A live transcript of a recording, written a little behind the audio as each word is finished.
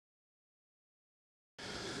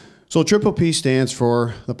So Triple P stands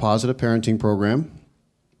for the Positive Parenting Program.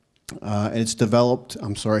 It's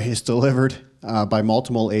delivered by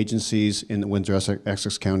multiple agencies in the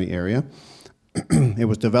Windsor-Essex County area. It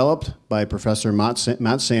was developed by Professor Matt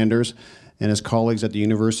Sanders and his colleagues at the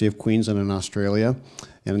University of Queensland in Australia.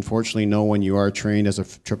 And unfortunately, no, when you are trained as a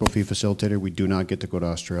Triple P facilitator, we do not get to go to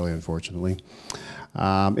Australia, unfortunately.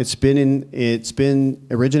 It's been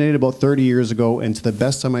originated about 30 years ago, and to the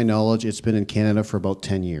best of my knowledge, it's been in Canada for about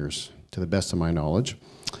 10 years, to the best of my knowledge.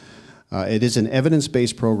 It is an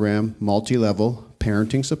evidence-based program, multi-level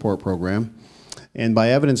parenting support program. And by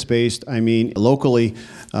evidence-based, I mean locally,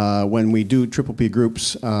 when we do Triple P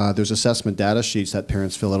groups, there's assessment data sheets that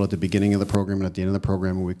parents fill out at the beginning of the program and at the end of the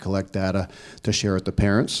program, where we collect data to share with the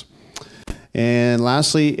parents. And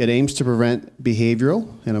lastly, it aims to prevent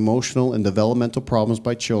behavioral and emotional and developmental problems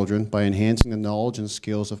by children by enhancing the knowledge and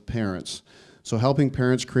skills of parents. So helping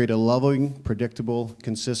parents create a loving, predictable,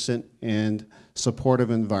 consistent, and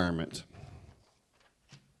supportive environment.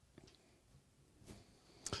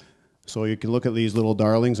 So you can look at these little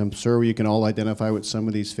darlings. I'm sure you can all identify with some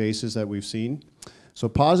of these faces that we've seen. So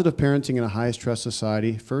positive parenting in a high-stress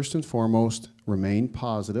society, first and foremost, remain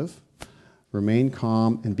positive, remain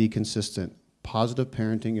calm, and be consistent. Positive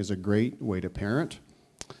parenting is a great way to parent.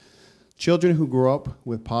 Children who grow up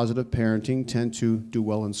with positive parenting tend to do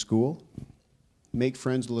well in school, make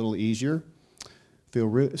friends a little easier,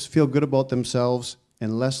 feel good about themselves,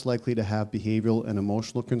 and less likely to have behavioral and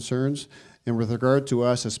emotional concerns. And with regard to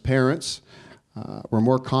us as parents, we're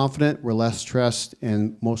more confident, we're less stressed,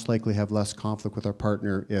 and most likely have less conflict with our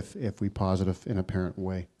partner if we positive in a parent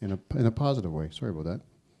way, in a positive way. Sorry about that.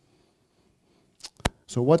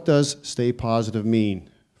 So what does stay positive mean?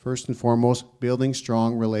 First and foremost, building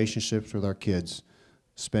strong relationships with our kids,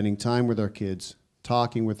 spending time with our kids,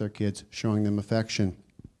 talking with our kids, showing them affection.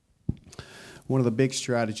 One of the big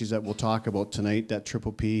strategies that we'll talk about tonight that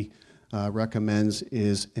Triple P recommends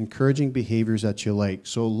is encouraging behaviors that you like.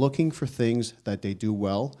 So looking for things that they do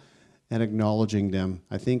well and acknowledging them.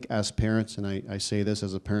 I think as parents, and I say this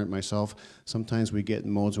as a parent myself, sometimes we get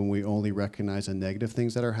in modes when we only recognize the negative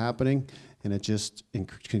things that are happening, and it just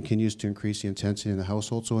continues to increase the intensity in the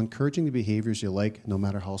household. So encouraging the behaviors you like, no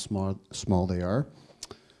matter how small they are.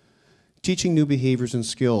 Teaching new behaviors and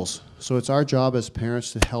skills. So it's our job as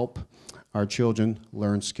parents to help our children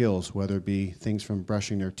learn skills, whether it be things from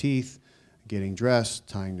brushing their teeth, getting dressed,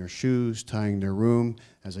 tying their shoes, tying their room.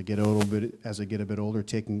 As I get a bit older,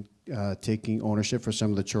 taking ownership for some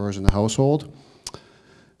of the chores in the household.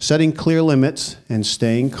 Setting clear limits and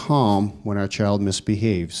staying calm when our child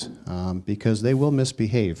misbehaves, because they will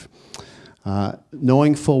misbehave.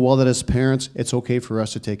 Knowing full well that as parents, it's okay for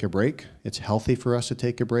us to take a break. It's healthy for us to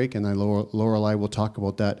take a break, and Lorelei will talk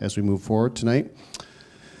about that as we move forward tonight.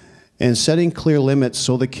 And setting clear limits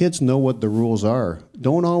so the kids know what the rules are.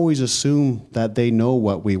 Don't always assume that they know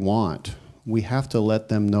what we want. We have to let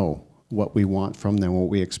them know what we want from them, what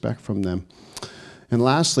we expect from them. And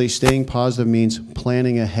lastly, staying positive means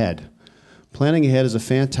planning ahead. Planning ahead is a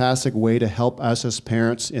fantastic way to help us as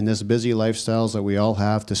parents in this busy lifestyles that we all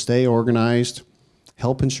have to stay organized,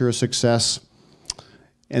 help ensure success,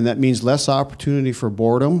 and that means less opportunity for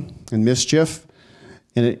boredom and mischief,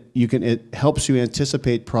 and it helps you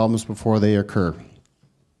anticipate problems before they occur.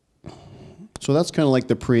 So that's kind of like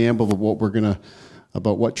the preamble of what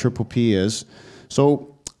about what Triple P is.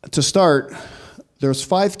 So to start, there's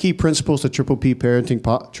 5 key principles to Triple P's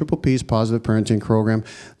positive parenting program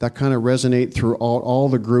that kind of resonate through all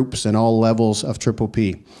the groups and all levels of Triple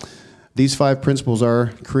P. These 5 principles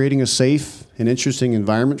are creating a safe and interesting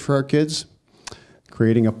environment for our kids,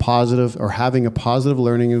 creating a positive or having a positive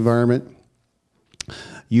learning environment,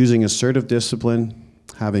 using assertive discipline,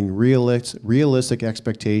 having realistic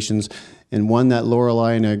expectations, and one that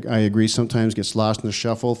Lorelei and I agree sometimes gets lost in the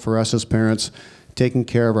shuffle for us as parents, taking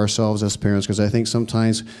care of ourselves as parents, because I think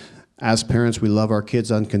sometimes as parents we love our kids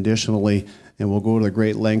unconditionally and we'll go to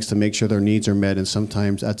great lengths to make sure their needs are met, and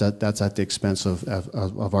sometimes that's at the expense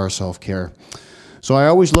of our self-care. So I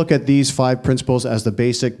always look at these 5 principles as the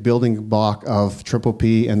basic building block of Triple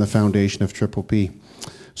P and the foundation of Triple P.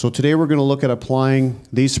 So today we're going to look at applying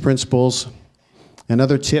these principles and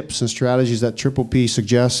other tips and strategies that Triple P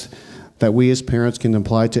suggests that we as parents can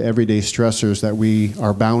apply to everyday stressors that we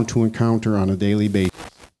are bound to encounter on a daily basis.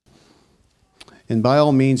 And by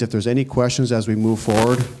all means, if there's any questions as we move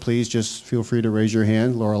forward, please just feel free to raise your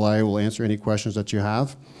hand. Lorelei will answer any questions that you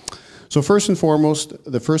have. So first and foremost,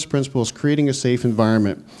 the first principle is creating a safe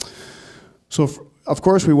environment. So of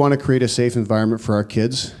course we want to create a safe environment for our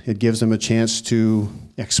kids. It gives them a chance to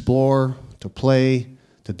explore, to play,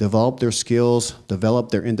 to develop their skills,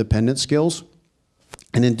 develop their independent skills.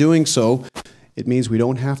 And in doing so, it means we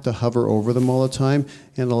don't have to hover over them all the time,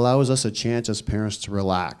 and it allows us a chance as parents to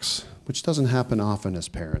relax, which doesn't happen often as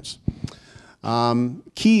parents.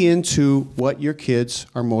 Key into what your kids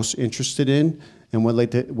are most interested in and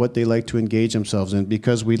what they like to engage themselves in,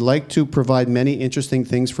 because we'd like to provide many interesting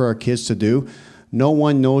things for our kids to do. No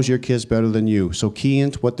one knows your kids better than you, so key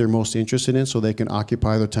into what they're most interested in so they can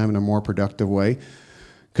occupy their time in a more productive way.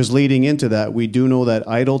 Because leading into that, we do know that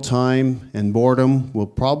idle time and boredom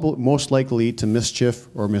will most likely lead to mischief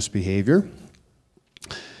or misbehavior.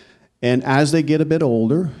 And as they get a bit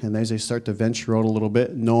older, and as they start to venture out a little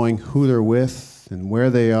bit, knowing who they're with and where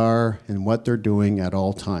they are and what they're doing at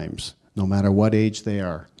all times, no matter what age they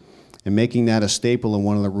are, and making that a staple in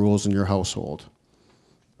one of the rules in your household.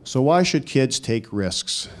 So why should kids take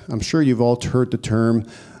risks? I'm sure you've all heard the term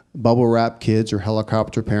bubble wrap kids or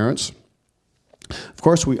helicopter parents. Of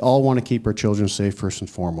course, we all want to keep our children safe first and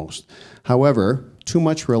foremost. However, too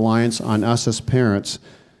much reliance on us as parents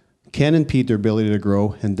can impede their ability to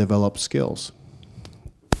grow and develop skills.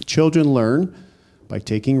 Children learn by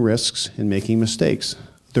taking risks and making mistakes.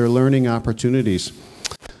 They're learning opportunities.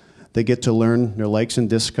 They get to learn their likes and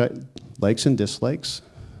dislikes.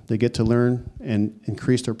 They get to learn and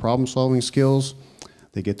increase their problem-solving skills.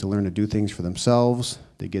 They get to learn to do things for themselves.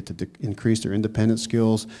 They get to increase their independent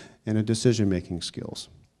skills and their decision-making skills.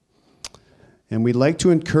 And we'd like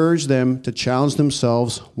to encourage them to challenge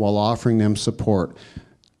themselves while offering them support.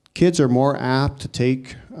 Kids are more apt to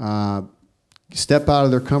step out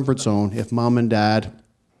of their comfort zone if mom and dad,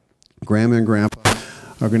 grandma and grandpa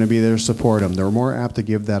are going to be there to support them. They're more apt to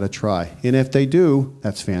give that a try. And if they do,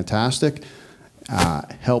 that's fantastic.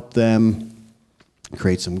 Help them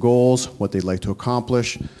create some goals, what they'd like to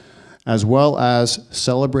accomplish, as well as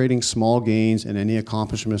celebrating small gains and any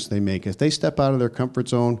accomplishments they make. If they step out of their comfort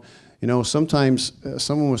zone, you know, sometimes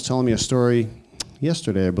someone was telling me a story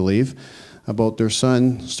yesterday, I believe, about their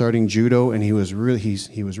son starting judo, and he was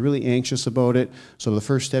really anxious about it. So the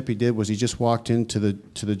first step he did was he just walked into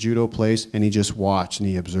the judo place and he just watched and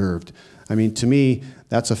he observed. I mean, to me,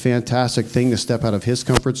 that's a fantastic thing to step out of his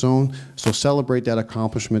comfort zone. So celebrate that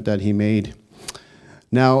accomplishment that he made.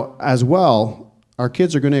 Now, as well, our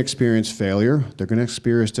kids are going to experience failure. They're going to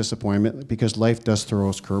experience disappointment because life does throw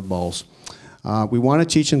us curveballs. We want to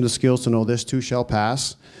teach them the skills to know this too shall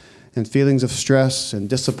pass. And feelings of stress and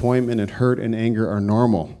disappointment and hurt and anger are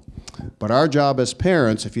normal. But our job as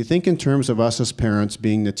parents, if you think in terms of us as parents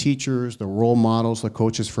being the teachers, the role models, the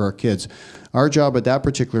coaches for our kids, our job at that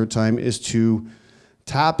particular time is to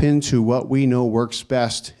tap into what we know works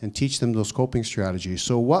best and teach them those coping strategies.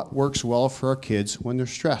 So what works well for our kids when they're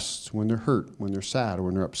stressed, when they're hurt, when they're sad, or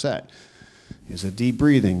when they're upset? Is it deep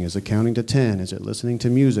breathing? Is it counting to 10? Is it listening to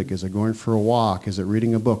music? Is it going for a walk? Is it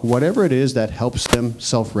reading a book? Whatever it is that helps them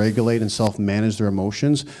self-regulate and self-manage their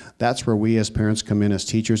emotions, that's where we as parents come in as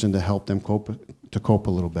teachers and to help them cope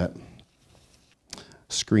a little bit.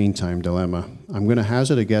 Screen time dilemma. I'm going to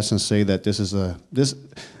hazard a guess and say that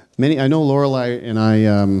I know Lorelei and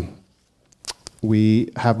I, we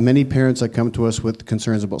have many parents that come to us with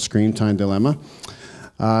concerns about screen time dilemma.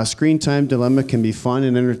 Screen time dilemma can be fun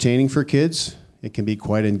and entertaining for kids. It can be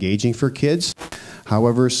quite engaging for kids.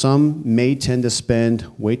 However, some may tend to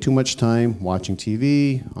spend way too much time watching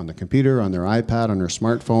TV, on the computer, on their iPad, on their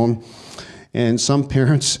smartphone. And some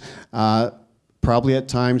parents probably at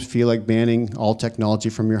times feel like banning all technology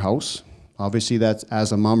from your house. Obviously, that's,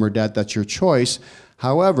 as a mom or dad, that's your choice.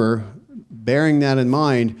 However, bearing that in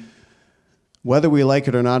mind, whether we like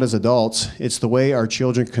it or not as adults, it's the way our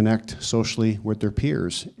children connect socially with their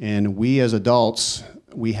peers. And we as adults,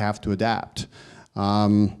 we have to adapt.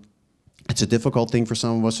 It's a difficult thing for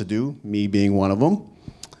some of us to do, me being one of them.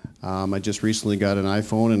 I just recently got an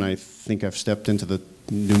iPhone, and I think I've stepped into the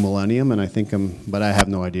new millennium, and but I have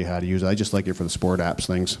no idea how to use it. I just like it for the sport apps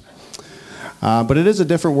things. But it is a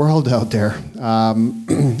different world out there.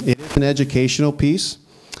 It is an educational piece.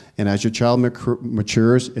 And as your child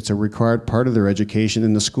matures, it's a required part of their education.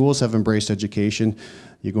 And the schools have embraced education.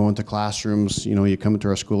 You go into classrooms, you know, you come into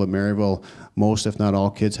our school at Maryville, most, if not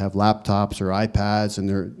all, kids have laptops or iPads,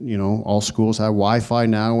 and all schools have Wi-Fi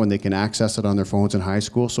now, and they can access it on their phones in high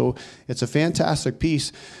school. So it's a fantastic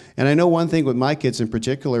piece. And I know one thing with my kids in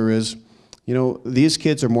particular is, these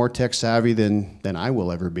kids are more tech savvy than I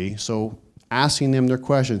will ever be. So asking them their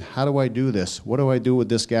question, how do I do this? What do I do with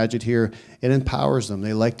this gadget here? It empowers them.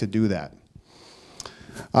 They like to do that.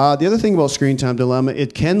 The other thing about screen time dilemma,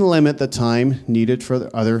 it can limit the time needed for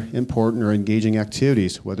other important or engaging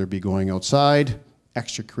activities, whether it be going outside,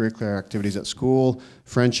 extracurricular activities at school,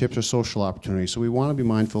 friendships, or social opportunities. So we want to be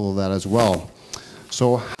mindful of that as well.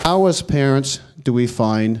 So how, as parents, do we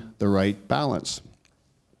find the right balance?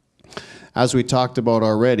 As we talked about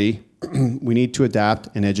already, we need to adapt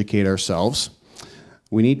and educate ourselves.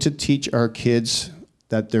 We need to teach our kids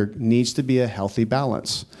that there needs to be a healthy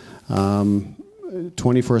balance.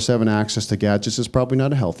 24/7 access to gadgets is probably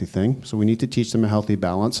not a healthy thing, so we need to teach them a healthy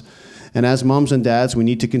balance. And as moms and dads, we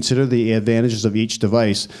need to consider the advantages of each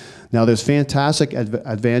device. Now, there's fantastic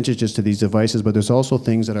advantages to these devices, but there's also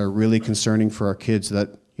things that are really concerning for our kids that,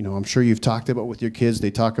 you know, I'm sure you've talked about with your kids.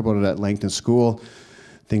 They talk about it at length in school.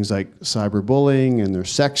 Things like cyberbullying and their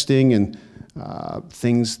sexting and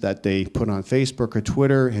things that they put on Facebook or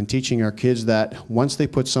Twitter, and teaching our kids that once they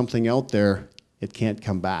put something out there, it can't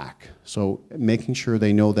come back. So making sure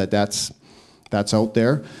they know that that's out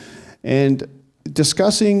there. And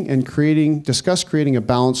discuss creating a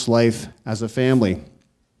balanced life as a family.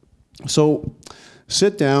 So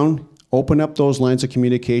sit down, open up those lines of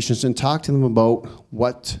communications and talk to them about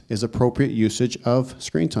what is appropriate usage of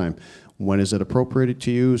screen time. When is it appropriate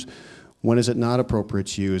to use? When is it not appropriate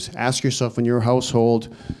to use? Ask yourself in your household,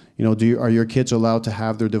 you know, are your kids allowed to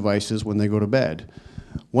have their devices when they go to bed?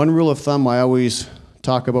 One rule of thumb I always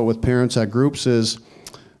talk about with parents at groups is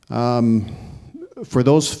for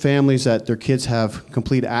those families that their kids have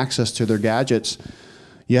complete access to their gadgets,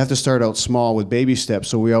 you have to start out small with baby steps.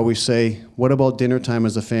 So we always say, what about dinner time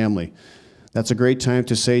as a family? That's a great time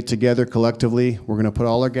to say together collectively, we're going to put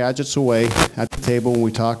all our gadgets away at the table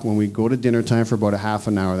when we go to dinner time for about a half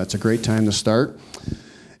an hour. That's a great time to start.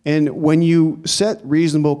 And when you set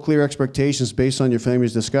reasonable, clear expectations based on your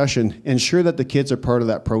family's discussion, ensure that the kids are part of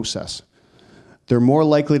that process. They're more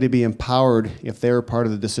likely to be empowered if they're part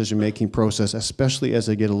of the decision-making process, especially as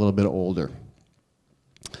they get a little bit older.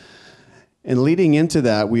 And leading into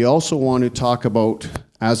that, we also want to talk about,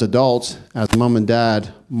 as adults, as mom and dad,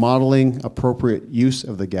 modeling appropriate use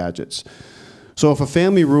of the gadgets. So if a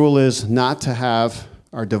family rule is not to have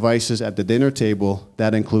our devices at the dinner table,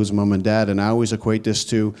 that includes mom and dad. And I always equate this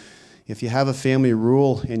to, if you have a family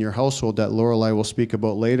rule in your household that Lorelei will speak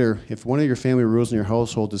about later, if one of your family rules in your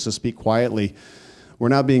household is to speak quietly, we're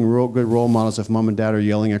not being good role models if mom and dad are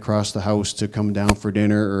yelling across the house to come down for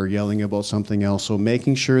dinner or yelling about something else. So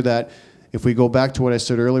making sure that, if we go back to what I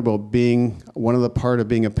said earlier about being, one of the part of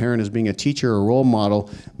being a parent is being a teacher or role model,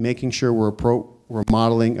 making sure we're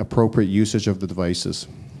modeling appropriate usage of the devices.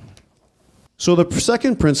 So the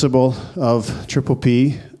second principle of Triple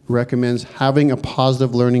P recommends having a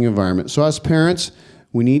positive learning environment. So as parents,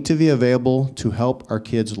 we need to be available to help our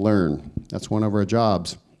kids learn. That's one of our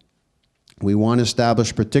jobs. We want to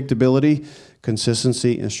establish predictability,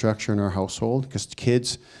 consistency, and structure in our household, because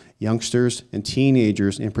kids, youngsters, and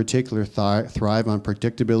teenagers in particular thrive on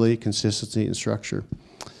predictability, consistency, and structure.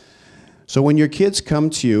 So when your kids come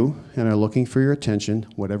to you and are looking for your attention,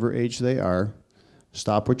 whatever age they are,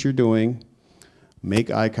 stop what you're doing, make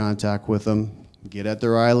eye contact with them, get at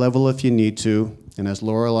their eye level if you need to, and as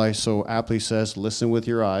Lorelei so aptly says, listen with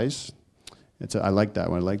your eyes. I like that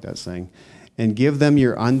one, I like that saying. And give them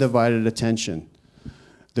your undivided attention.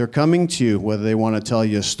 They're coming to you, whether they want to tell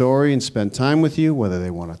you a story and spend time with you, whether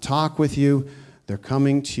they want to talk with you, they're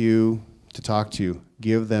coming to you to talk to you.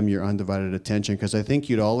 Give them your undivided attention, because I think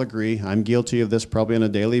you'd all agree, I'm guilty of this probably on a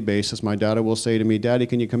daily basis. My daughter will say to me, Daddy,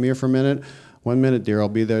 can you come here for a minute? 1 minute, dear, I'll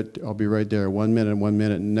be there, I'll be right there. 1 minute, 1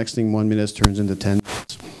 minute, and next thing 1 minute turns into 10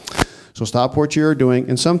 minutes. So stop what you're doing,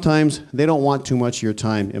 and sometimes they don't want too much of your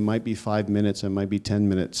time. It might be 5 minutes, it might be 10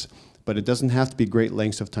 minutes. But it doesn't have to be great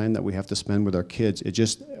lengths of time that we have to spend with our kids. It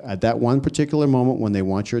just, at that one particular moment when they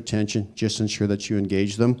want your attention, just ensure that you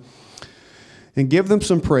engage them. And give them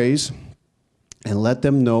some praise, and let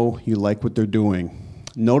them know you like what they're doing.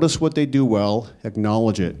 Notice what they do well,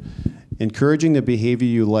 acknowledge it. Encouraging the behavior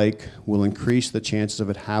you like will increase the chances of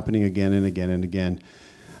it happening again and again and again.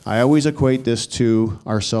 I always equate this to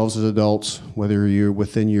ourselves as adults, whether you're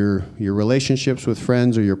within your relationships with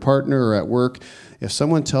friends or your partner or at work. If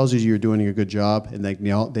someone tells you you're doing a good job and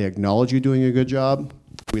they acknowledge you doing a good job,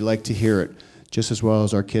 we like to hear it, just as well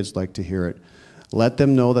as our kids like to hear it. Let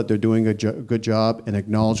them know that they're doing a good job and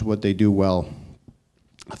acknowledge what they do well.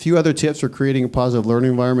 A few other tips for creating a positive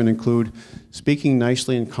learning environment include speaking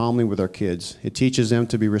nicely and calmly with our kids. It teaches them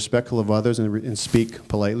to be respectful of others and speak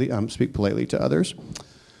politely to others.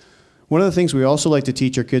 One of the things we also like to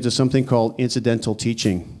teach our kids is something called incidental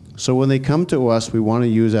teaching. So when they come to us, we want to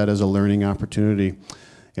use that as a learning opportunity.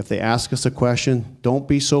 If they ask us a question, don't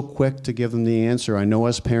be so quick to give them the answer. I know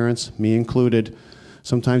as parents, me included,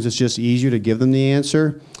 sometimes it's just easier to give them the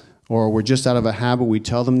answer, or we're just out of a habit, we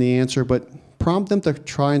tell them the answer, but prompt them to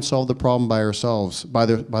try and solve the problem by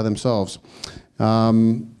themselves.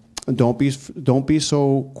 Don't be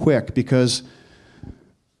so quick, because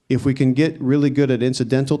if we can get really good at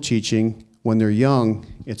incidental teaching, when they're young,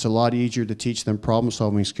 it's a lot easier to teach them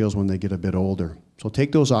problem-solving skills when they get a bit older. So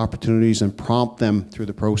take those opportunities and prompt them through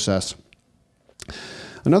the process.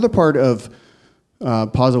 Another part of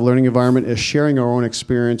positive learning environment is sharing our own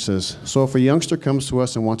experiences. So if a youngster comes to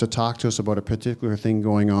us and wants to talk to us about a particular thing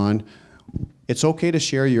going on, it's okay to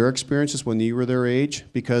share your experiences when you were their age,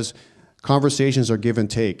 because conversations are give and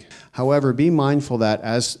take. However, be mindful that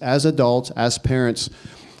as adults, as parents,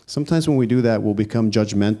 sometimes when we do that, we'll become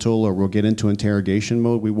judgmental or we'll get into interrogation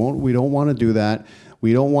mode. We don't want to do that.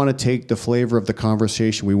 We don't want to take the flavor of the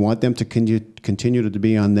conversation. We want them to continue to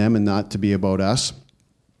be on them and not to be about us.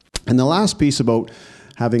 And the last piece about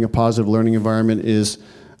having a positive learning environment is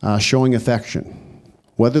showing affection.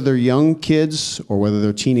 Whether they're young kids or whether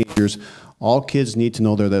they're teenagers, all kids need to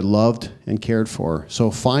know they're loved and cared for. So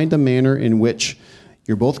find a manner in which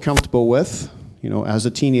you're both comfortable with. You know, as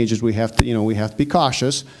a teenagers, we have to be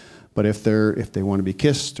cautious. But if they want to be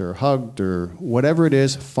kissed or hugged or whatever it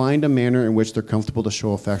is, find a manner in which they're comfortable to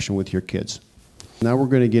show affection with your kids. Now we're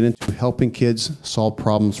going to get into helping kids solve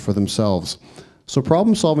problems for themselves. So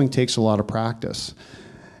problem solving takes a lot of practice,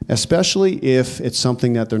 especially if it's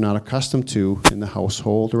something that they're not accustomed to in the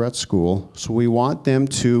household or at school. So we want them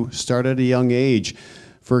to start at a young age.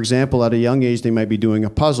 For example, at a young age, they might be doing a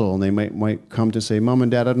puzzle, and they might come to say, "Mom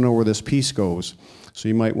and Dad, I don't know where this piece goes." So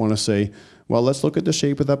you might want to say, "Well, let's look at the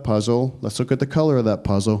shape of that puzzle. Let's look at the color of that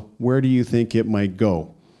puzzle. Where do you think it might go?"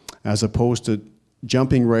 As opposed to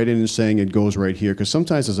jumping right in and saying it goes right here. Because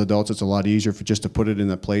sometimes as adults, it's a lot easier for just to put it in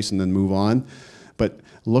that place and then move on. But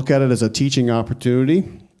look at it as a teaching opportunity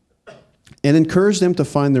and encourage them to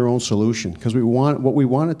find their own solution. Because what we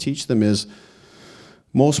want to teach them is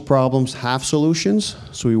most problems have solutions.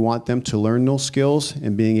 So we want them to learn those skills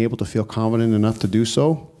and being able to feel confident enough to do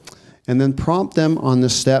so. And then prompt them on the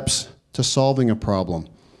steps to solving a problem.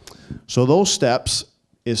 So those steps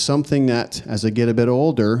is something that as they get a bit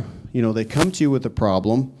older, you know, they come to you with a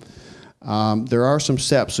problem. There are some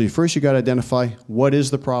steps. So first you got to identify what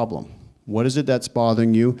is the problem. What is it that's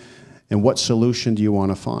bothering you, and what solution do you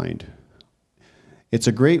want to find? It's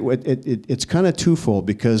a great, it's kind of twofold,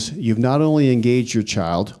 because you've not only engaged your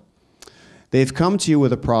child, they've come to you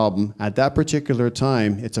with a problem. At that particular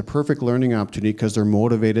time, it's a perfect learning opportunity because they're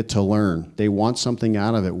motivated to learn. They want something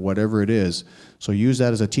out of it, whatever it is. So use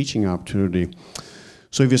that as a teaching opportunity.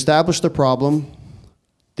 So you've established the problem.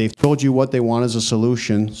 They've told you what they want as a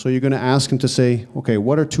solution. So you're going to ask them to say, okay,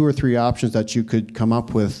 what are 2 or 3 options that you could come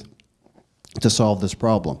up with to solve this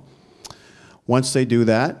problem? Once they do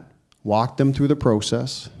that, walk them through the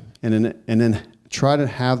process, and then try to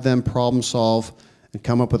have them problem solve and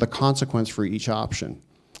come up with a consequence for each option.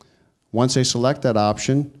 Once they select that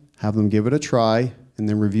option, have them give it a try, and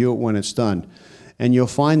then review it when it's done. And you'll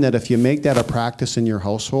find that if you make that a practice in your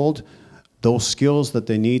household, those skills that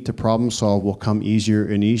they need to problem solve will come easier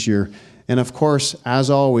and easier. And of course, as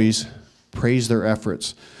always, praise their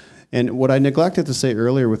efforts. And what I neglected to say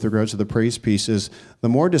earlier with regards to the praise piece is the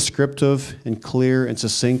more descriptive and clear and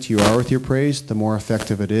succinct you are with your praise, the more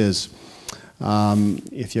effective it is.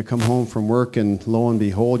 If you come home from work and lo and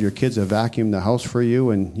behold, your kids have vacuumed the house for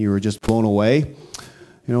you and you were just blown away,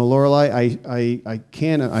 you know, Lorelei,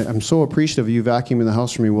 I'm so appreciative of you vacuuming the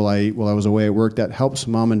house for me while I was away at work. That helps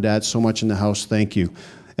Mom and Dad so much in the house. Thank you.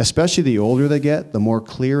 Especially the older they get, the more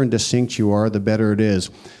clear and distinct you are, the better it is.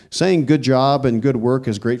 Saying good job and good work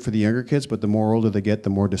is great for the younger kids, but the more older they get, the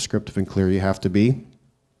more descriptive and clear you have to be.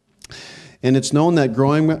 And it's known that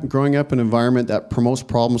growing up in an environment that promotes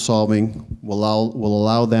problem solving will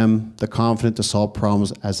allow them the confidence to solve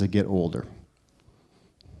problems as they get older.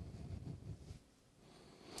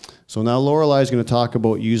 So now Lorelei is going to talk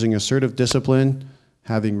about using assertive discipline,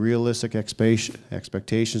 having realistic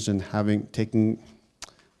expectations, and taking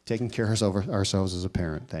care of ourselves as a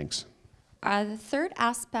parent. Thanks. The third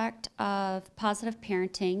aspect of positive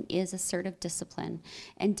parenting is assertive discipline.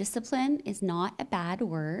 And discipline is not a bad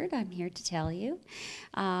word, I'm here to tell you.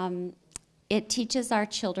 It teaches our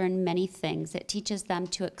children many things. It teaches them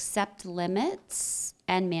to accept limits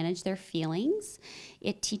and manage their feelings.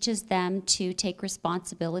 It teaches them to take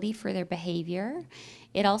responsibility for their behavior.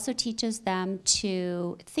 It also teaches them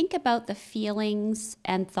to think about the feelings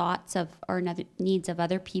and thoughts of or needs of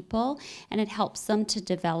other people, and it helps them to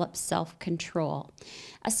develop self-control.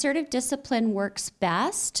 Assertive discipline works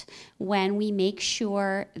best when we make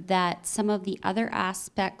sure that some of the other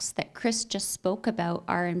aspects that Chris just spoke about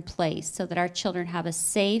are in place so that our children have a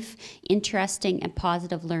safe, interesting, and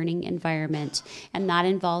positive learning environment. And that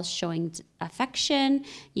involves showing affection,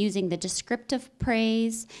 using the descriptive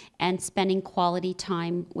praise, and spending quality time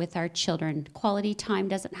time with our children. Quality time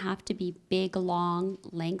doesn't have to be big, long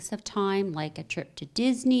lengths of time, like a trip to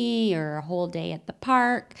Disney or a whole day at the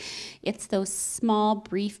park. It's those small,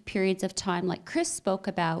 brief periods of time, like Chris spoke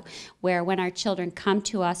about, where when our children come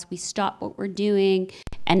to us, we stop what we're doing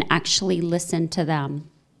and actually listen to them.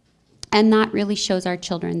 And that really shows our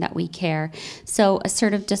children that we care. So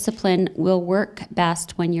assertive discipline will work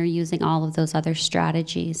best when you're using all of those other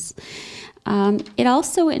strategies. It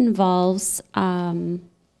also involves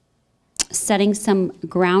setting some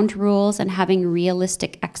ground rules and having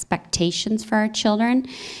realistic expectations for our children.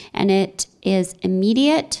 And it is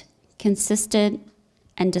immediate, consistent,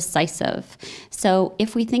 and decisive. So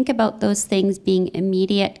if we think about those things being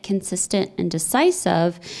immediate, consistent, and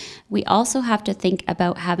decisive, we also have to think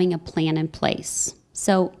about having a plan in place.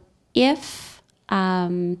 So if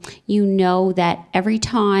you know that every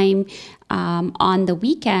time on the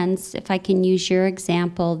weekends, if I can use your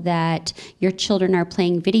example, that your children are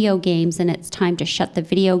playing video games and it's time to shut the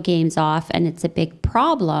video games off and it's a big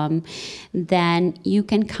problem, then you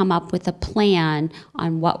can come up with a plan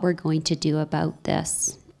on what we're going to do about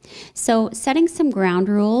this. So setting some ground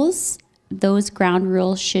rules, those ground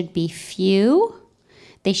rules should be few,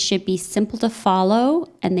 they should be simple to follow,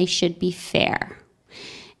 and they should be fair.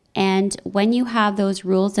 And when you have those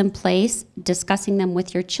rules in place, discussing them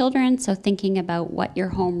with your children, so thinking about what your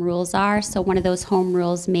home rules are. So one of those home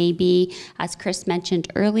rules may be, as Chris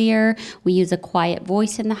mentioned earlier, we use a quiet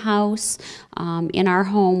voice in the house. In our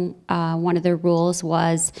home, one of the rules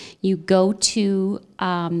was you go to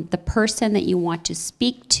the person that you want to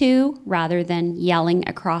speak to rather than yelling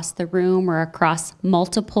across the room or across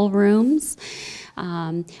multiple rooms.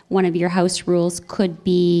 One of your house rules could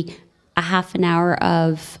be a half an hour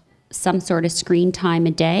of some sort of screen time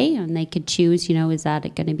a day, and they could choose, is that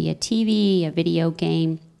going to be a TV, a video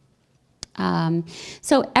game?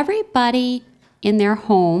 So everybody in their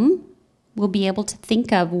home will be able to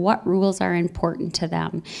think of what rules are important to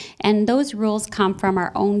them. And those rules come from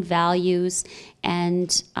our own values and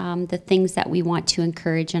the things that we want to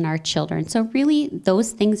encourage in our children. So really,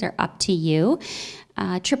 those things are up to you.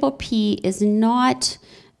 Triple P is not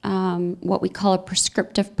what we call a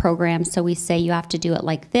prescriptive program. So we say you have to do it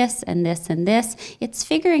like this and this and this. It's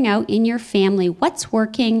figuring out in your family what's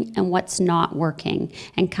working and what's not working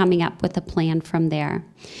and coming up with a plan from there.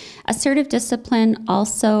 Assertive discipline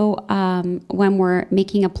also, when we're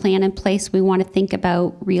making a plan in place, we want to think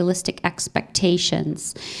about realistic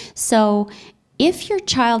expectations. So if your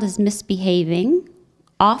child is misbehaving,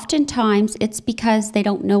 oftentimes it's because they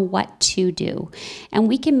don't know what to do. And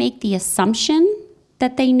we can make the assumption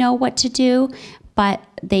that they know what to do, but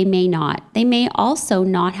they may not. They may also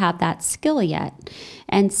not have that skill yet.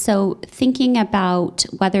 And so thinking about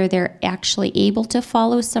whether they're actually able to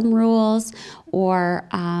follow some rules or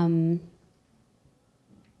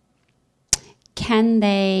can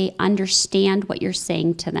they understand what you're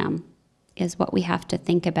saying to them is what we have to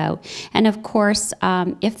think about. And of course,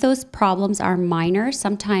 if those problems are minor,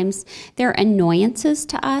 sometimes they're annoyances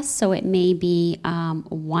to us. So it may be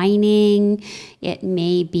whining, it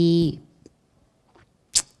may be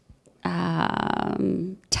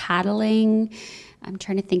tattling. I'm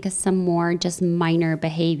trying to think of some more just minor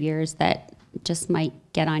behaviors that just might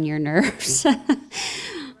get on your nerves.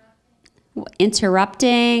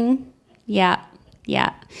 Interrupting, yeah.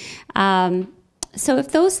 So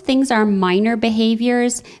if those things are minor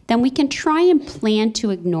behaviors, then we can try and plan to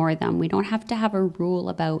ignore them. We don't have to have a rule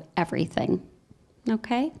about everything,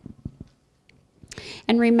 okay?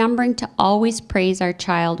 And remembering to always praise our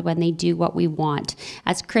child when they do what we want.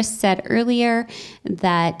 As Chris said earlier,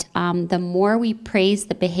 that the more we praise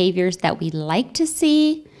the behaviors that we like to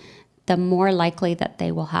see, the more likely that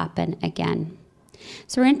they will happen again.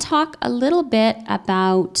 So we're going to talk a little bit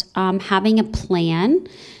about having a plan.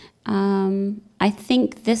 I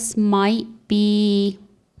think this might be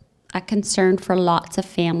a concern for lots of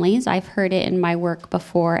families. I've heard it in my work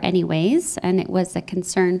before anyways, and it was a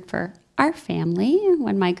concern for our family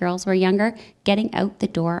when my girls were younger, getting out the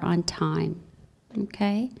door on time,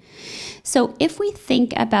 okay? So if we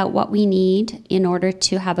think about what we need in order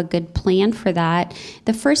to have a good plan for that,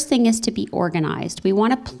 the first thing is to be organized. We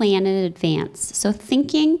want to plan in advance. So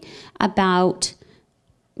thinking about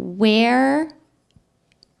where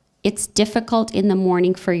it's difficult in the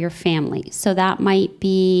morning for your family. So that might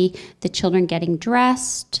be the children getting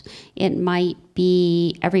dressed. It might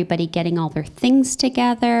be everybody getting all their things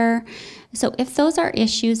together. So if those are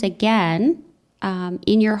issues, again,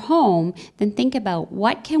 in your home, then think about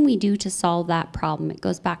what can we do to solve that problem. It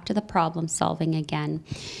goes back to the problem solving again.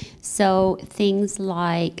 So things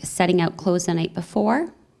like setting out clothes the night before,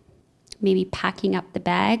 maybe packing up the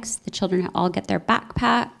bags. The children all get their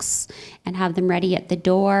backpacks and have them ready at the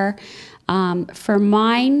door. For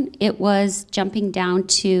mine, it was jumping down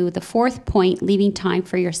to the fourth point, leaving time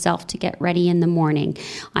for yourself to get ready in the morning.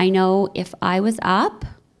 I know if I was up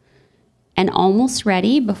and almost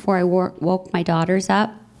ready before I woke my daughters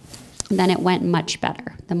up, then it went much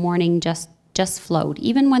better. The morning just flowed.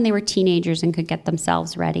 Even when they were teenagers and could get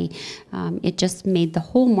themselves ready, it just made the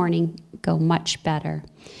whole morning go much better.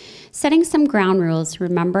 Setting some ground rules.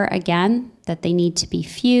 Remember, again, that they need to be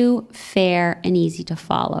few, fair, and easy to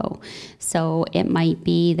follow. So it might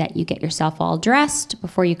be that you get yourself all dressed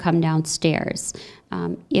before you come downstairs.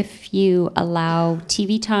 If you allow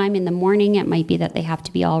TV time in the morning, it might be that they have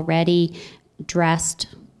to be all ready, dressed,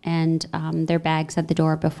 and their bags at the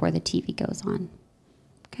door before the TV goes on.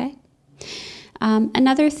 Okay?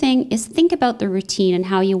 Another thing is think about the routine and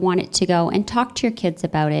how you want it to go and talk to your kids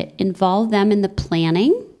about it. Involve them in the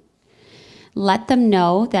planning. Let them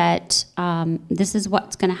know that this is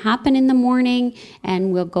what's going to happen in the morning,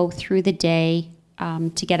 and we'll go through the day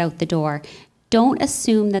to get out the door. Don't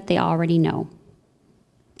assume that they already know.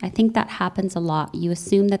 I think that happens a lot. You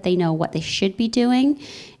assume that they know what they should be doing,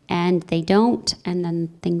 and they don't, and then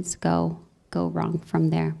things go wrong from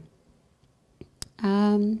there.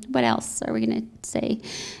 What else are we going to say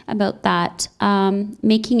about that?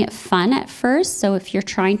 Making it fun at first. So if you're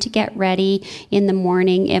trying to get ready in the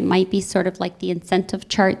morning, it might be sort of like the incentive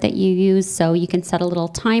chart that you use. So you can set a little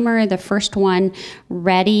timer, the first one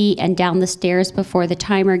ready and down the stairs before the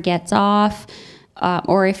timer gets off.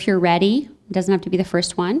 Or if you're ready, it doesn't have to be the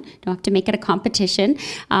first one. Don't have to make it a competition.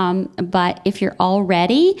 But if you're all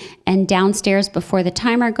ready and downstairs before the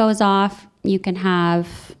timer goes off, you can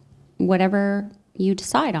have whatever you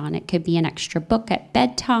decide on. It could be an extra book at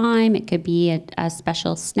bedtime. It could be a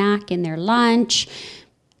special snack in their lunch.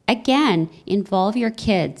 Again, involve your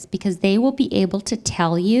kids because they will be able to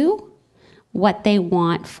tell you what they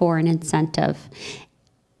want for an incentive.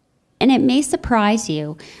 And it may surprise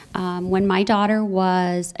you. When my daughter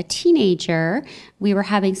was a teenager, we were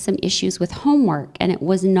having some issues with homework and it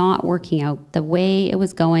was not working out. The way it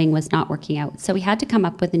was going was not working out. So we had to come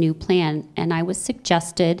up with a new plan, and I was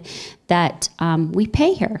suggested that we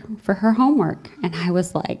pay her for her homework. And I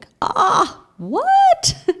was like,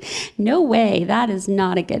 what? No way, that is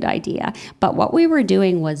not a good idea. But what we were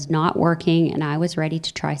doing was not working, and I was ready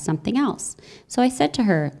to try something else. So I said to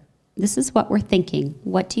her, this is what we're thinking.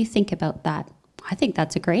 What do you think about that? I think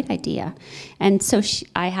that's a great idea. And so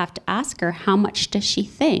I have to ask her, how much does she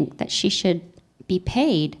think that she should be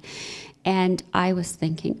paid? And I was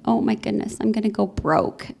thinking, oh my goodness, I'm going to go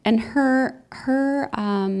broke. And her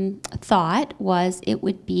thought was it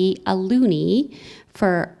would be a loonie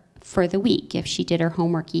for the week if she did her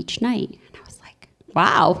homework each night. And I was like,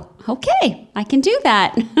 wow, okay, I can do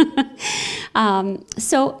that.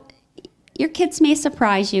 So your kids may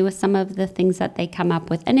surprise you with some of the things that they come up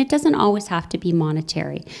with, and it doesn't always have to be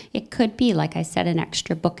monetary. It could be, like I said, an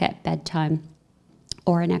extra book at bedtime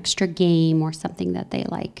or an extra game or something that they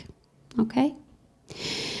like, okay?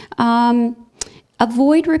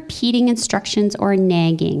 Avoid repeating instructions or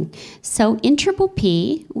nagging. So in Triple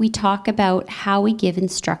P, we talk about how we give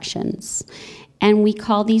instructions. And we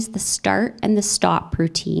call these the start and the stop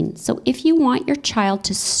routine. So if you want your child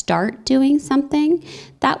to start doing something,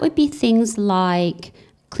 that would be things like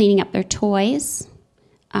cleaning up their toys,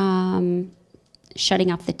 shutting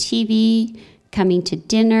off the TV, coming to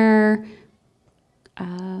dinner,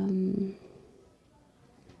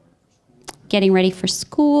 getting ready for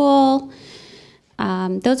school.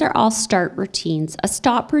 Those are all start routines. A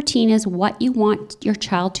stop routine is what you want your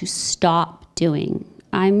child to stop doing.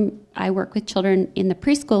 I work with children in the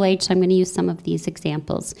preschool age, so I'm going to use some of these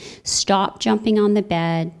examples. Stop jumping on the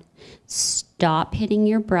bed. Stop hitting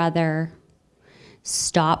your brother.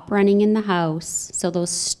 Stop running in the house. So those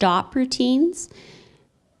stop routines,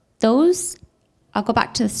 those, I'll go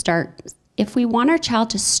back to the start. If we want our child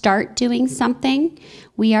to start doing something,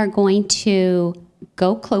 we are going to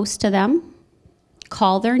go close to them,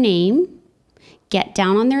 call their name, get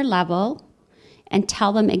down on their level, and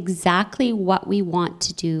tell them exactly what we want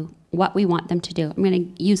to do, what we want them to do. I'm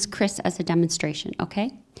going to use Chris as a demonstration,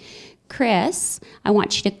 okay? Chris, I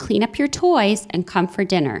want you to clean up your toys and come for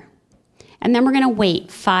dinner. And then we're going to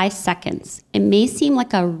wait 5 seconds. It may seem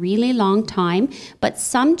like a really long time, but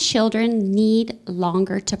some children need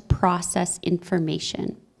longer to process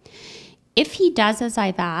information. If he does as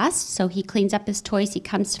I've asked, so he cleans up his toys, he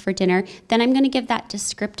comes for dinner, then I'm going to give that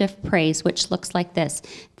descriptive praise, which looks like this.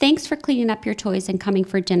 Thanks for cleaning up your toys and coming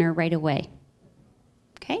for dinner right away.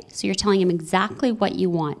 Okay, so you're telling him exactly what you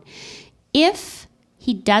want. If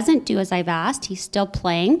he doesn't do as I've asked, he's still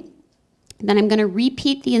playing, Then I'm going to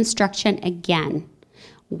repeat the instruction again.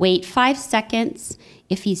 Wait 5 seconds.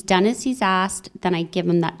 If he's done as he's asked, then I give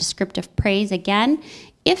him that descriptive praise again.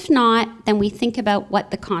 If not, then we think about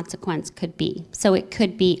what the consequence could be. So it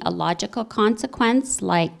could be a logical consequence,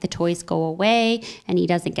 like the toys go away and he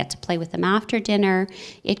doesn't get to play with them after dinner.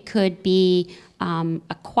 It could be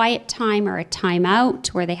a quiet time or a timeout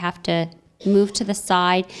where they have to move to the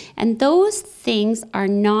side. And those things are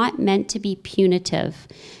not meant to be punitive.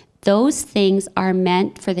 Those things are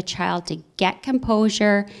meant for the child to get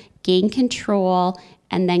composure, gain control,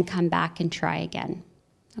 and then come back and try again.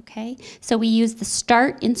 Okay, so we use the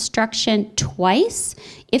start instruction twice.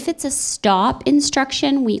 If it's a stop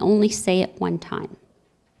instruction, we only say it one time.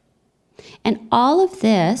 And all of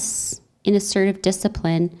this in assertive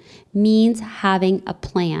discipline means having a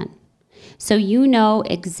plan. So you know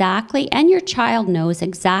exactly, and your child knows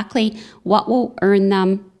exactly what will earn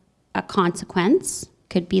them a consequence.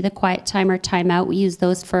 Could be the quiet time or timeout. We use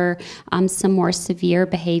those for some more severe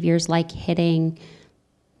behaviors like hitting,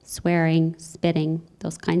 swearing, spitting,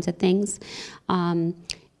 those kinds of things.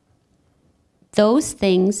 Those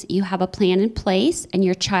things, you have a plan in place and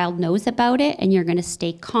your child knows about it, and you're going to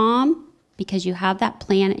stay calm because you have that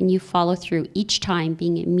plan and you follow through each time,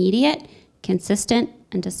 being immediate, consistent,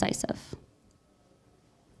 and decisive.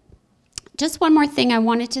 Just one more thing I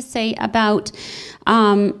wanted to say about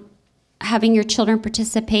having your children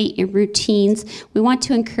participate in routines. We want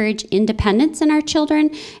to encourage independence in our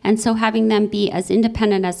children, and so having them be as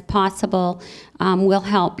independent as possible will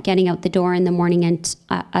help getting out the door in the morning and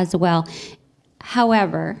as well.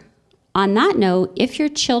 However, on that note, if your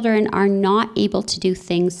children are not able to do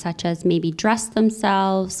things such as maybe dress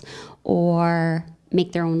themselves or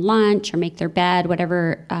make their own lunch or make their bed,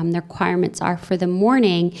 whatever their requirements are for the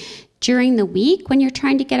morning, during the week when you're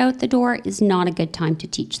trying to get out the door is not a good time to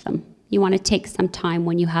teach them. You want to take some time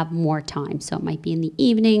when you have more time. So it might be in the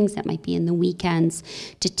evenings, it might be in the weekends,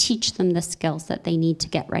 to teach them the skills that they need to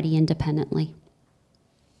get ready independently.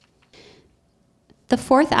 The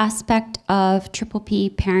fourth aspect of Triple P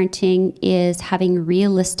parenting is having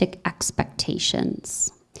realistic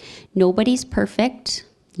expectations. Nobody's perfect,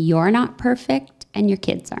 you're not perfect, and your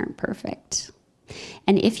kids aren't perfect.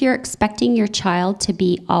 And if you're expecting your child to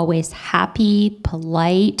be always happy,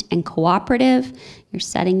 polite, and cooperative, you're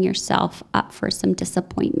setting yourself up for some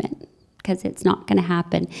disappointment because it's not going to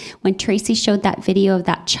happen. When Tracy showed that video of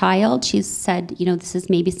that child, she said, you know, this is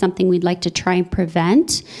maybe something we'd like to try and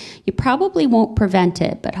prevent. You probably won't prevent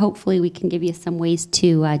it, but hopefully we can give you some ways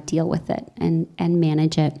to deal with it and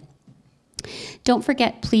manage it. Don't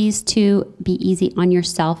forget, please, to be easy on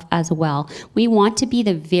yourself as well. We want to be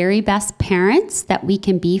the very best parents that we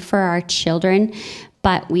can be for our children,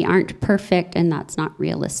 but we aren't perfect, and that's not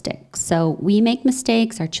realistic. So we make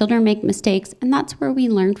mistakes, our children make mistakes, and that's where we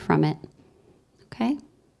learn from it. Okay?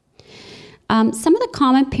 Some of the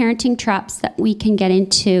common parenting traps that we can get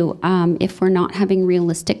into if we're not having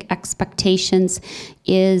realistic expectations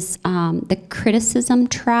is the criticism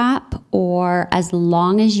trap, or as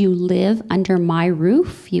long as you live under my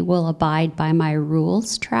roof, you will abide by my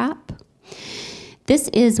rules trap. This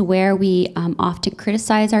is where we often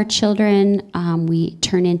criticize our children. We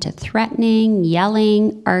turn into threatening,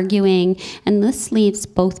 yelling, arguing, and this leaves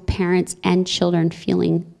both parents and children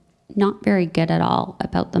feeling not very good at all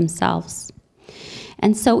about themselves.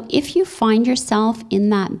 And so if you find yourself in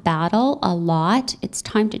that battle a lot, it's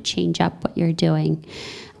time to change up what you're doing.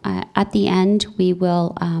 At the end, we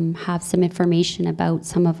will have some information about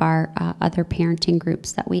some of our other parenting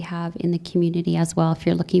groups that we have in the community as well, if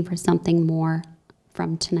you're looking for something more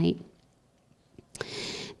from tonight.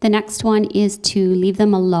 The next one is to leave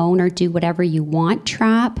them alone or do whatever you want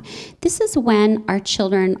trap. This is when our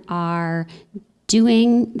children are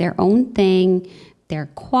doing their own thing, they're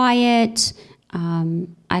quiet.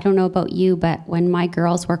 I don't know about you, but when my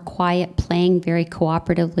girls were quiet, playing very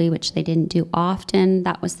cooperatively, which they didn't do often,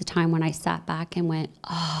 that was the time when I sat back and went,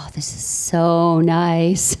 oh, this is so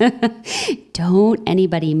nice. Don't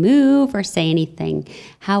anybody move or say anything.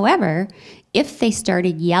 However, if they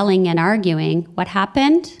started yelling and arguing, what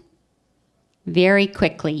happened? Very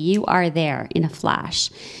quickly, you are there in a flash.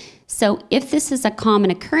 So if this is a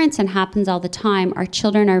common occurrence and happens all the time, our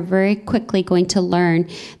children are very quickly going to learn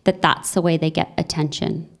that that's the way they get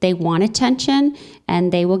attention. They want attention,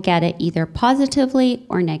 and they will get it either positively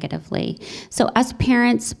or negatively. So as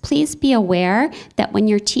parents, please be aware that when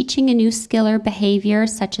you're teaching a new skill or behavior,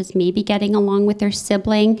 such as maybe getting along with their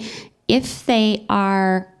sibling, if they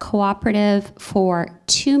are cooperative for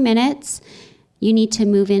 2 minutes, you need to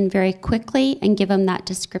move in very quickly and give them that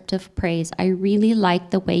descriptive praise. I really like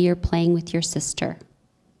the way you're playing with your sister.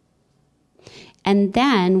 And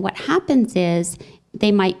then what happens is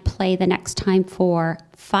they might play the next time for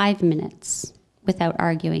 5 minutes without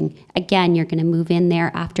arguing. Again, you're going to move in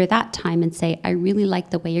there after that time and say, I really like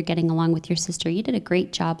the way you're getting along with your sister. You did a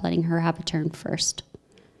great job letting her have a turn first.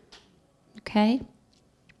 Okay?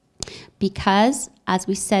 Because, as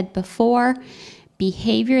we said before,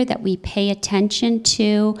 behavior that we pay attention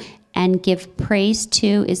to and give praise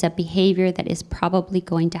to is a behavior that is probably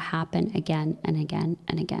going to happen again and again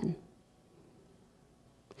and again.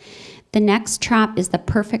 The next trap is the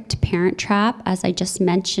perfect parent trap. As I just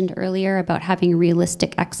mentioned earlier about having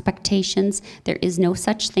realistic expectations, there is no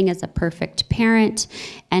such thing as a perfect parent,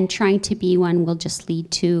 and trying to be one will just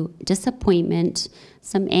lead to disappointment,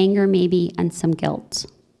 some anger maybe, and some guilt.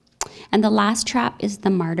 And the last trap is the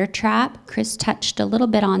martyr trap. Chris touched a little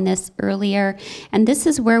bit on this earlier, and this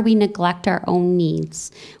is where we neglect our own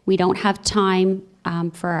needs. We don't have time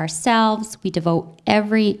for ourselves. We devote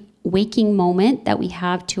every waking moment that we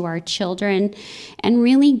have to our children, and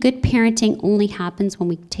really good parenting only happens when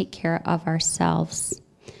we take care of ourselves.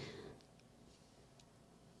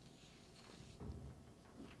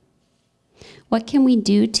 What can we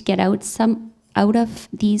do to get out of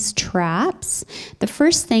these traps? The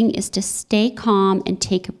first thing is to stay calm and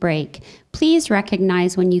take a break. Please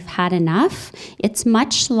recognize when you've had enough. It's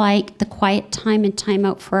much like the quiet time and time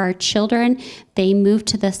out for our children. They move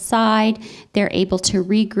to the side, they're able to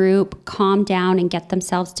regroup, calm down, and get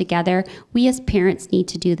themselves together. We as parents need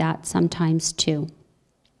to do that sometimes too.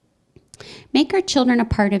 Make our children a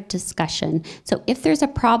part of discussion. So if there's a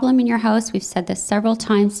problem in your house, we've said this several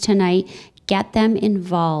times tonight, get them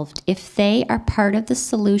involved. If they are part of the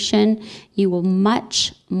solution, you will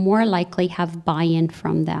much more likely have buy-in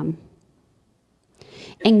from them.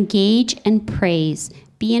 Engage and praise.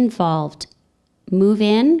 Be involved. Move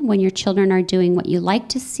in when your children are doing what you like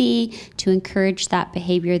to see to encourage that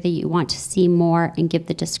behavior that you want to see more, and give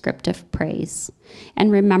the descriptive praise.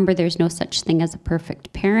 And remember, there's no such thing as a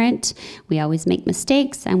perfect parent. We always make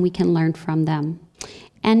mistakes and we can learn from them.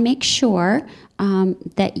 And make sure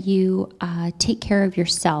that you take care of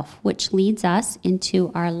yourself, which leads us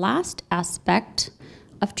into our last aspect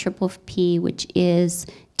of Triple P, which is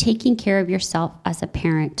taking care of yourself as a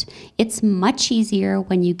parent. It's much easier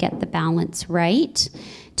when you get the balance right.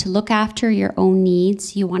 To look after your own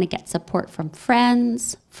needs, you want to get support from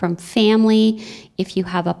friends, from family. If you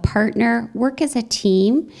have a partner, work as a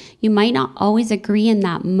team. You might not always agree in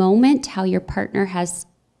that moment how your partner has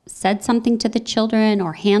said something to the children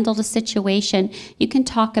or handled a situation. You can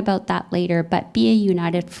talk about that later, but be a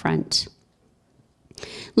united front.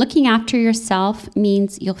 Looking after yourself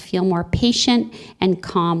means you'll feel more patient and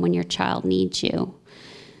calm when your child needs you.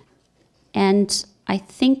 And I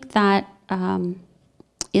think that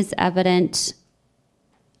is evident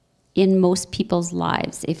in most people's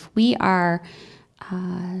lives. If we are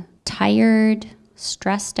tired,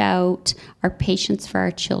 stressed out, our patience for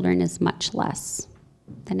our children is much less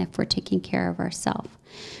than if we're taking care of ourselves.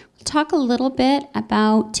 We'll talk a little bit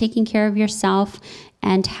about taking care of yourself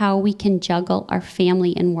and how we can juggle our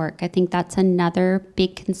family and work. I think that's another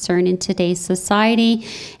big concern in today's society.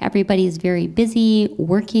 Everybody is very busy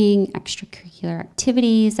working, extracurricular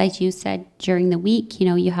activities. As you said, during the week,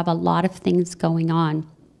 you have a lot of things going on.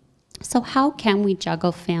 So how can we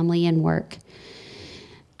juggle family and work?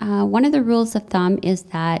 One of the rules of thumb is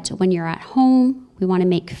that when you're at home, we want to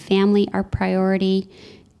make family our priority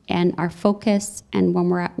and our focus, and when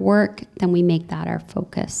we're at work, then we make that our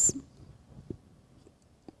focus.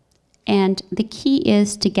 And the key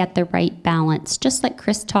is to get the right balance. Just like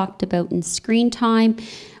Chris talked about in screen time,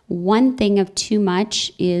 one thing of too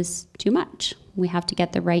much is too much. We have to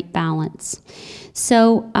get the right balance.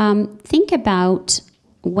 So think about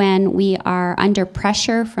when we are under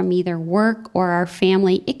pressure from either work or our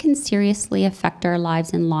family, it can seriously affect our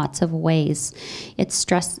lives in lots of ways. It's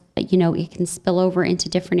stress, it can spill over into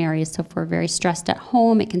different areas. So if we're very stressed at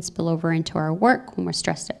home, it can spill over into our work. When we're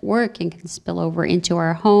stressed at work, it can spill over into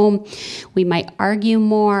our home. We might argue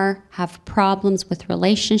more, have problems with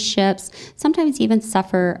relationships, sometimes even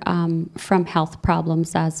suffer from health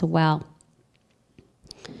problems as well.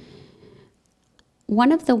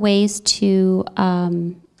 One of the ways to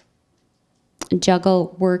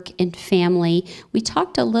juggle work and family, we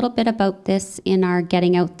talked a little bit about this in our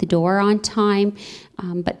getting out the door on time,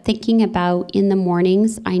 but thinking about in the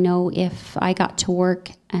mornings, I know if I got to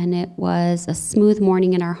work and it was a smooth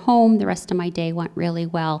morning in our home. The rest of my day went really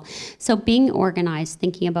well. So being organized,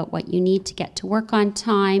 thinking about what you need to get to work on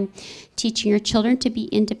time, teaching your children to be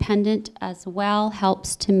independent as well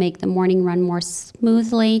helps to make the morning run more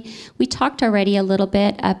smoothly. We talked already a little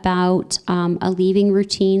bit about a leaving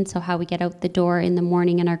routine, so how we get out the door in the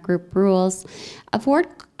morning and our group rules.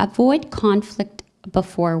 Avoid conflict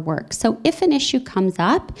before work. So if an issue comes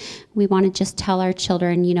up, we want to just tell our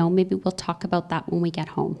children, you know, maybe we'll talk about that when we get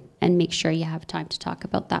home, and make sure you have time to talk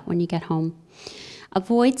about that when you get home.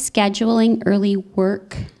 Avoid scheduling early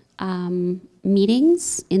work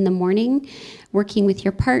meetings in the morning, working with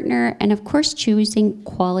your partner, and of course choosing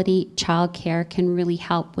quality childcare can really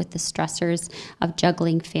help with the stressors of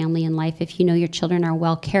juggling family and life. If you know your children are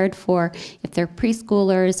well cared for, if they're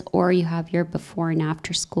preschoolers, or you have your before and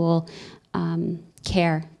after school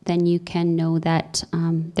care, then you can know that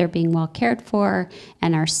they're being well cared for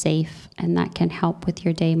and are safe, and that can help with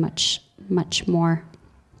your day much more.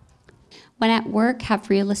 When at work, have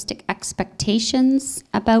realistic expectations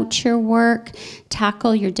about your work.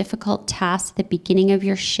 Tackle your difficult tasks at the beginning of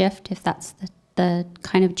your shift, if that's the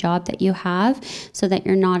kind of job that you have, so that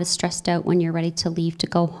you're not as stressed out when you're ready to leave to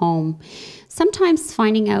go home. Sometimes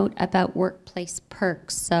finding out about workplace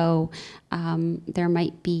perks. So there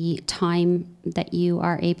might be time that you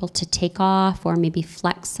are able to take off, or maybe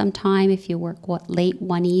flex some time if you work late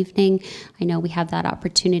one evening. I know we have that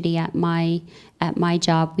opportunity at my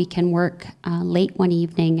job. We can work late one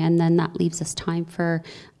evening, and then that leaves us time for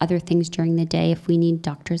other things during the day if we need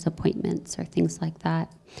doctor's appointments or things like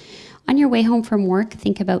that. On your way home from work,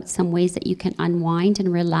 think about some ways that you can unwind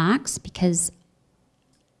and relax, because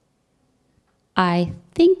I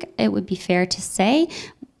think it would be fair to say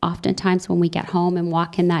oftentimes when we get home and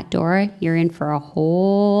walk in that door, you're in for a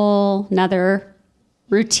whole nother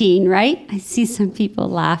routine, right? I see some people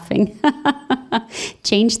laughing.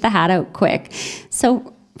 Change the hat out quick.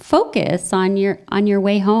 So focus on your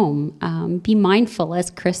way home. Be mindful, as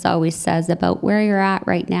Chris always says, about where you're at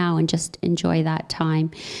right now, and just enjoy that time.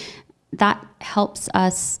 That helps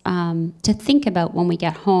us to think about when we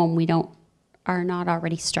get home, we are not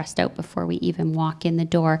already stressed out before we even walk in the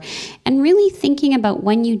door. And really thinking about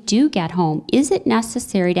when you do get home, is it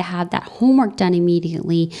necessary to have that homework done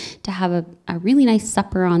immediately, to have a really nice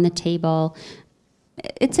supper on the table?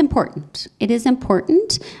 It's important. It is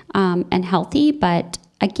important and healthy, but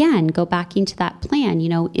again, go back into that plan. You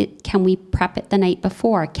know, can we prep it the night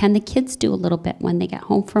before? Can the kids do a little bit when they get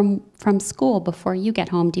home from school before you get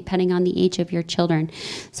home, depending on the age of your children?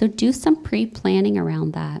 So do some pre-planning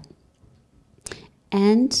around that.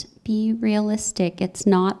 And be realistic. It's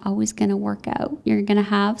not always going to work out. You're going to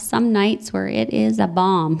have some nights where it is a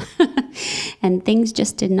bomb and things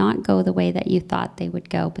just did not go the way that you thought they would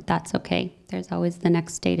go, but that's okay. There's always the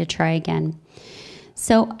next day to try again.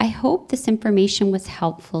 So I hope this information was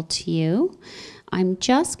helpful to you. I'm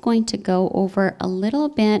just going to go over a little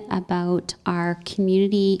bit about our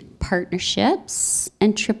community partnerships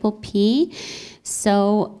and Triple P.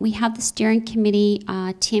 So we have the steering committee.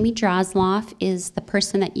 Tammy Drasloff is the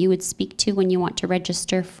person that you would speak to when you want to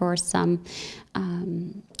register for some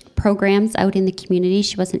programs out in the community.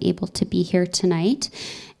 She wasn't able to be here tonight.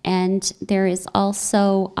 And there is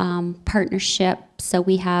also partnership. So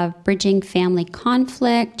we have Bridging Family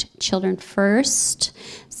Conflict, Children First,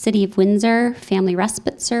 City of Windsor, Family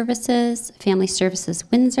Respite Services, Family Services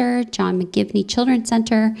Windsor, John McGivney Children's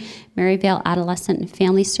Center, Maryvale Adolescent and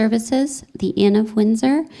Family Services, the Inn of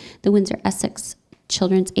Windsor, the Windsor Essex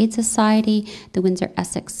Children's Aid Society, the Windsor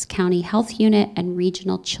Essex County Health Unit, and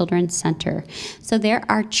Regional Children's Center. So there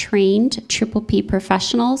are trained Triple P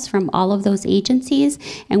professionals from all of those agencies,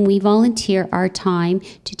 and we volunteer our time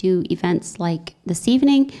to do events like this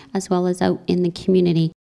evening, as well as out in the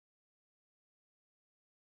community.